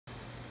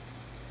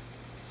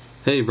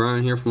Hey,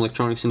 Brian here from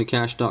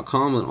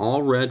electronicsintocash.com, an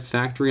all-red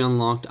factory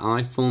unlocked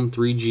iPhone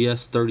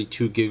 3GS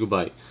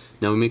 32GB.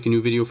 Now we make a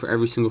new video for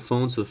every single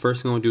phone, so the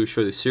first thing I want to do is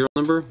show you the serial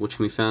number, which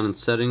can be found in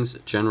Settings,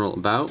 General,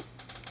 About.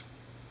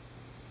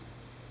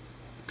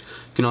 You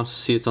can also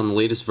see it's on the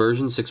latest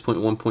version,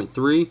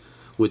 6.1.3,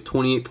 with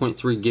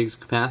 28.3 gigs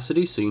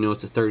capacity, so you know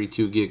it's a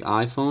 32 gig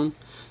iPhone.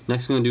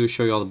 Next thing I'm going to do is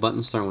show you all the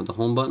buttons, starting with the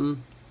home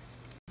button,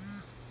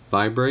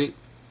 vibrate,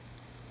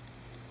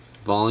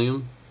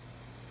 volume,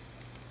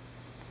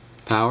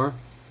 power.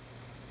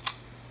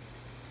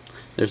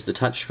 There's the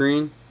touch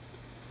screen.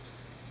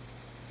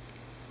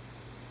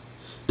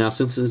 Now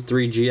since it's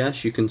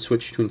 3GS, you can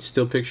switch between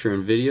still picture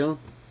and video.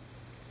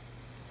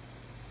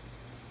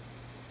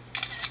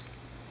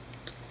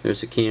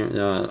 There's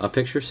a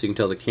picture so you can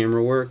tell the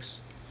camera works.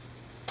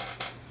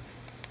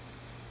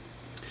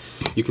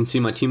 You can see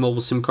my T-Mobile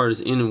SIM card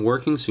is in and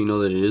working, so you know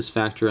that it is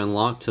factory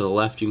unlocked. To the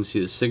left you can see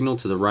the signal,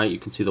 to the right you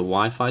can see the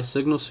Wi-Fi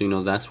signal, so you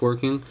know that's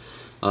working.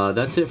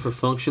 That's it for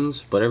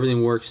functions, but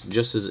everything works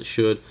just as it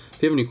should.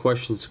 If you have any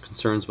questions or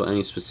concerns about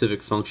any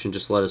specific function,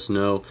 just let us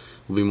know.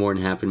 We'll be more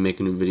than happy to make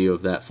a new video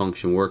of that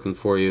function working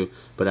for you.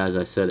 But as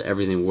I said,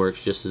 everything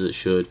works just as it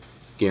should,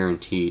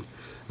 guaranteed.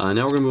 Now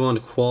we're going to move on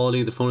to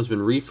quality. The phone has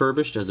been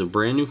refurbished, has a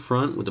brand new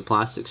front with the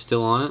plastic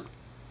still on it.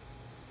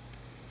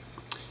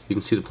 You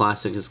can see the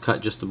plastic is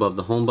cut just above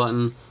the home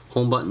button.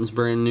 Home button's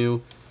brand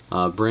new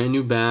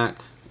back,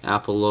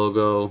 Apple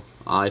logo,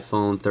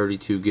 iPhone,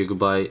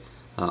 32GB.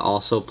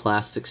 Also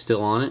plastic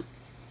still on it.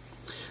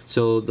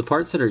 So the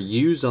parts that are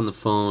used on the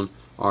phone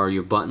are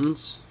your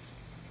buttons,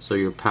 so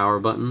your power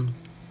button,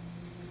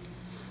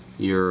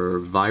 your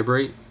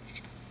vibrate,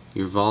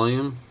 your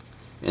volume,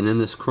 and then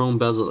this chrome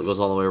bezel that goes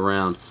all the way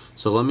around.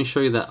 So let me show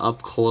you that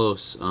up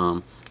close,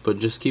 but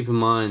just keep in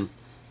mind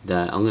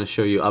that I'm going to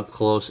show you up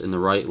close in the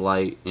right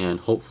light and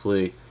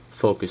hopefully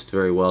focused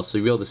very well, so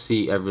you'll be able to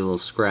see every little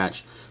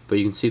scratch. But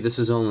you can see this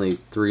is only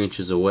 3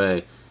 inches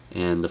away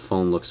and the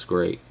phone looks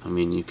great. I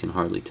mean, you can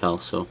hardly tell.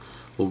 So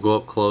we'll go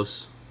up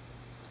close,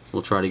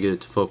 we'll try to get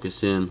it to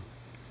focus in.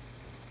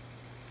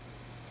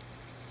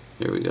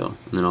 There we go,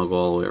 and then I'll go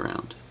all the way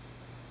around.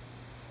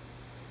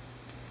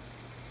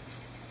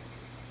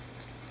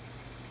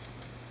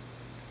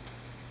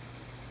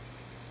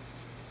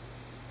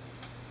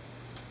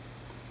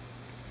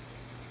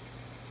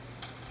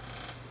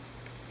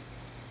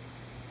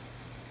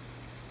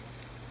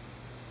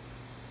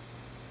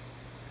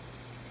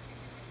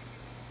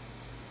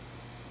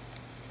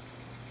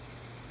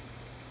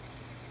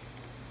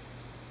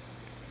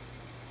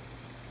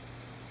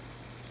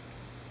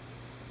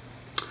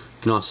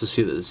 You can also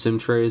see that the SIM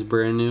tray is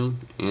brand new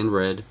and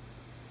red.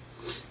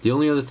 The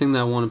only other thing that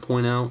I want to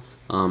point out,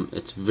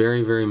 it's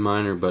very, very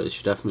minor, but it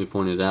should definitely be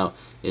pointed out,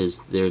 is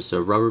there's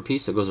a rubber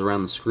piece that goes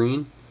around the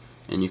screen,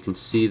 and you can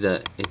see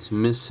that it's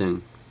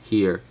missing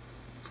here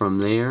from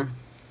there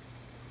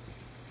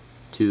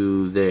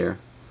to there.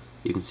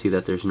 You can see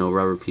that there's no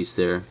rubber piece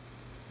there.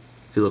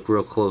 If you look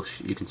real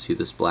close, you can see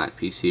this black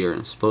piece here,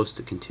 and it's supposed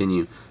to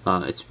continue.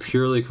 It's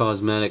purely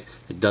cosmetic.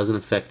 It doesn't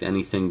affect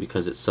anything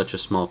because it's such a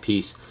small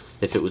piece.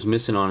 If it was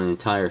missing on an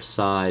entire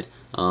side,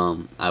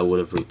 I would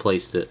have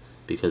replaced it,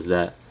 because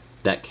that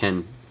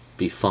can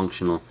be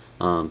functional.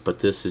 But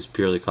this is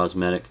purely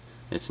cosmetic.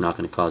 It's not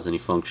going to cause any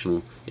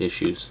functional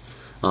issues.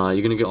 You're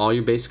going to get all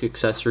your basic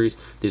accessories.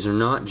 These are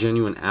not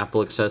genuine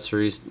Apple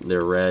accessories.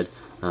 They're red.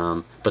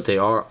 But they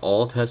are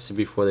all tested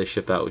before they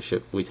ship out.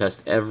 We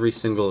test every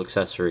single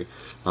accessory.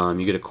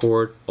 You get a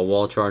cord, a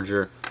wall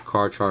charger,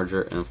 car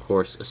charger, and of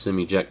course a SIM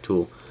eject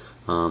tool.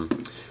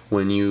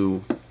 When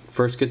you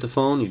first get the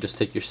phone, you just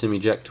take your SIM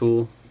eject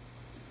tool,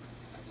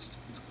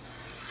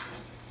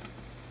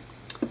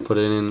 put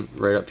it in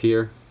right up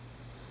here,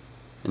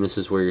 and this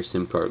is where your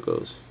SIM card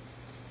goes.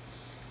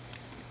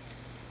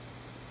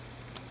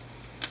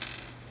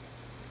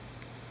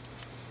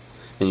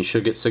 And you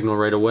should get signal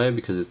right away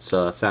because it's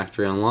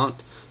factory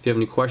unlocked. If you have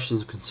any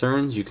questions or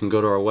concerns, you can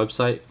go to our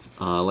website,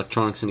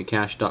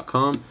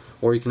 electronicsintocash.com,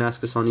 or you can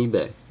ask us on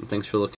eBay. And thanks for looking.